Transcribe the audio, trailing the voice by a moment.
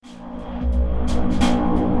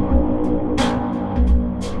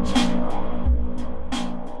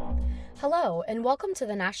and welcome to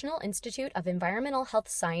the National Institute of Environmental Health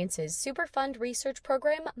Sciences Superfund Research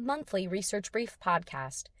Program Monthly Research Brief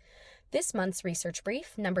podcast. This month's Research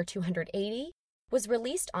Brief, number 280, was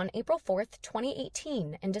released on April 4th,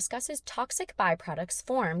 2018, and discusses toxic byproducts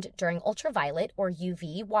formed during ultraviolet or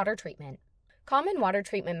UV water treatment. Common water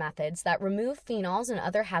treatment methods that remove phenols and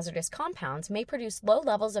other hazardous compounds may produce low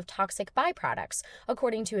levels of toxic byproducts,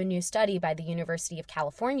 according to a new study by the University of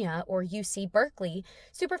California, or UC Berkeley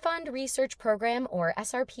Superfund Research Program, or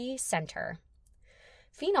SRP Center.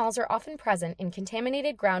 Phenols are often present in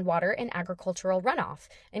contaminated groundwater and agricultural runoff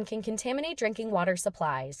and can contaminate drinking water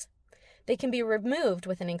supplies. They can be removed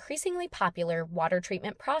with an increasingly popular water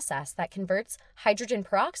treatment process that converts hydrogen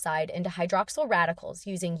peroxide into hydroxyl radicals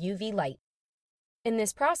using UV light. In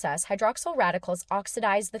this process, hydroxyl radicals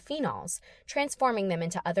oxidize the phenols, transforming them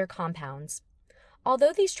into other compounds.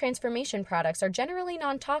 Although these transformation products are generally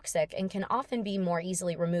non-toxic and can often be more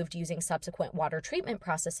easily removed using subsequent water treatment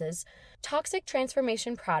processes, toxic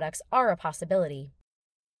transformation products are a possibility.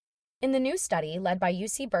 In the new study, led by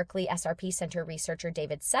UC Berkeley SRP Center researcher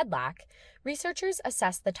David Sedlak, researchers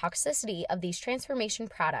assessed the toxicity of these transformation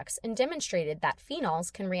products and demonstrated that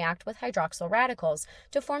phenols can react with hydroxyl radicals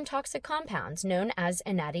to form toxic compounds known as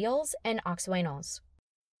enadiols and oxoanols.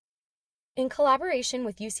 In collaboration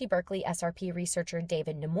with UC Berkeley SRP researcher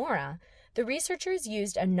David Nomura, the researchers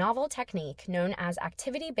used a novel technique known as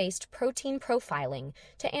activity-based protein profiling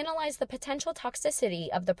to analyze the potential toxicity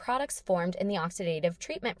of the products formed in the oxidative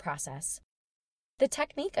treatment process. The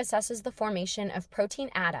technique assesses the formation of protein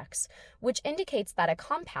adducts, which indicates that a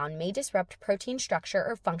compound may disrupt protein structure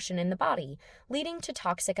or function in the body, leading to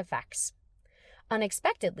toxic effects.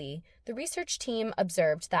 Unexpectedly, the research team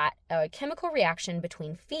observed that a chemical reaction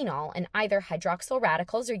between phenol and either hydroxyl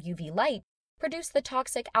radicals or UV light produced the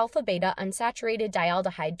toxic alpha-beta unsaturated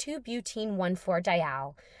dialdehyde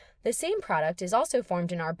 2-butene-1,4-dial. The same product is also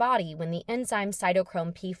formed in our body when the enzyme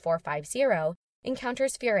cytochrome P450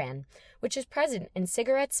 encounters furan, which is present in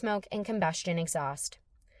cigarette smoke and combustion exhaust.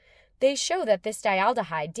 They show that this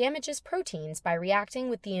dialdehyde damages proteins by reacting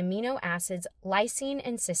with the amino acids lysine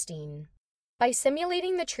and cysteine. By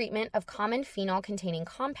simulating the treatment of common phenol-containing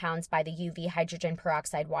compounds by the UV hydrogen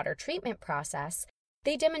peroxide water treatment process,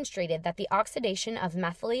 they demonstrated that the oxidation of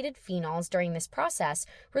methylated phenols during this process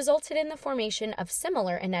resulted in the formation of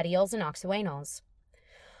similar enadiols and oxoanols.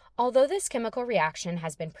 Although this chemical reaction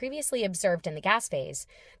has been previously observed in the gas phase,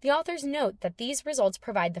 the authors note that these results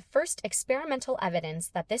provide the first experimental evidence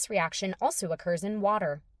that this reaction also occurs in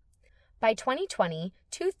water. By 2020,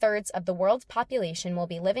 2/3 of the world's population will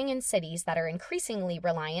be living in cities that are increasingly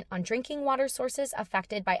reliant on drinking water sources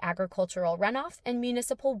affected by agricultural runoff and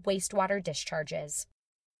municipal wastewater discharges.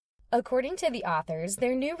 According to the authors,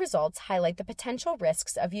 their new results highlight the potential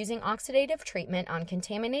risks of using oxidative treatment on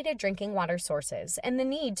contaminated drinking water sources and the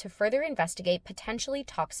need to further investigate potentially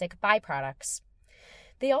toxic byproducts.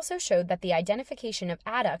 They also showed that the identification of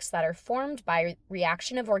adducts that are formed by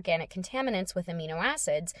reaction of organic contaminants with amino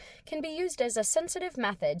acids can be used as a sensitive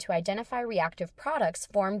method to identify reactive products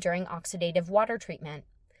formed during oxidative water treatment.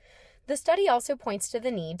 The study also points to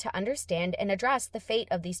the need to understand and address the fate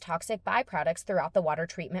of these toxic byproducts throughout the water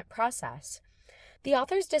treatment process. The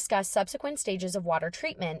authors discuss subsequent stages of water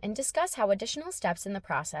treatment and discuss how additional steps in the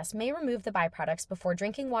process may remove the byproducts before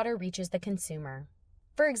drinking water reaches the consumer.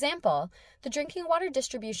 For example, the drinking water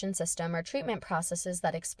distribution system or treatment processes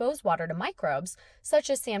that expose water to microbes, such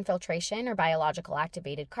as sand filtration or biological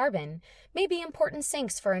activated carbon, may be important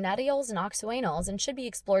sinks for enadiols and oxoanols and should be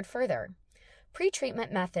explored further.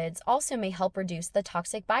 Pre-treatment methods also may help reduce the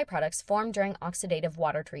toxic byproducts formed during oxidative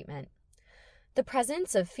water treatment. The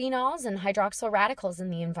presence of phenols and hydroxyl radicals in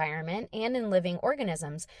the environment and in living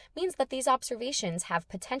organisms means that these observations have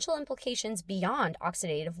potential implications beyond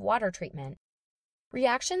oxidative water treatment.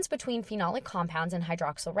 Reactions between phenolic compounds and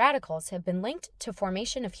hydroxyl radicals have been linked to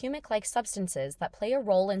formation of humic-like substances that play a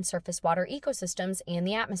role in surface water ecosystems and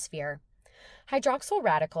the atmosphere. Hydroxyl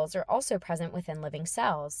radicals are also present within living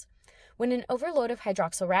cells. When an overload of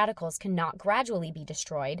hydroxyl radicals cannot gradually be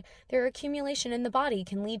destroyed, their accumulation in the body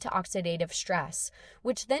can lead to oxidative stress,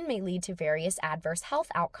 which then may lead to various adverse health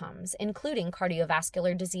outcomes, including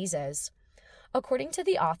cardiovascular diseases. According to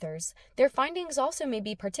the authors, their findings also may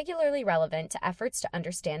be particularly relevant to efforts to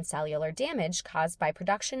understand cellular damage caused by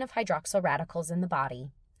production of hydroxyl radicals in the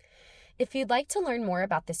body. If you'd like to learn more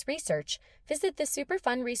about this research, visit the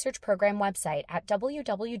Superfund Research Program website at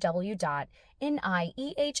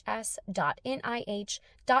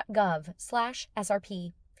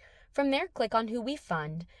www.niehs.nih.gov/SRP. From there, click on Who We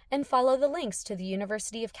Fund and follow the links to the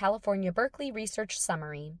University of California Berkeley Research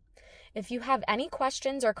Summary. If you have any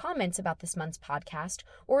questions or comments about this month's podcast,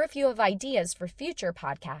 or if you have ideas for future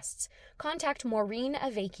podcasts, contact Maureen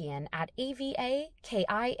Avakian at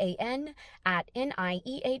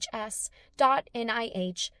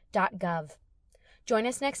avakian@niehs.nih.gov. Join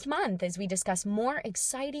us next month as we discuss more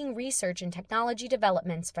exciting research and technology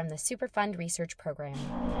developments from the Superfund Research Program.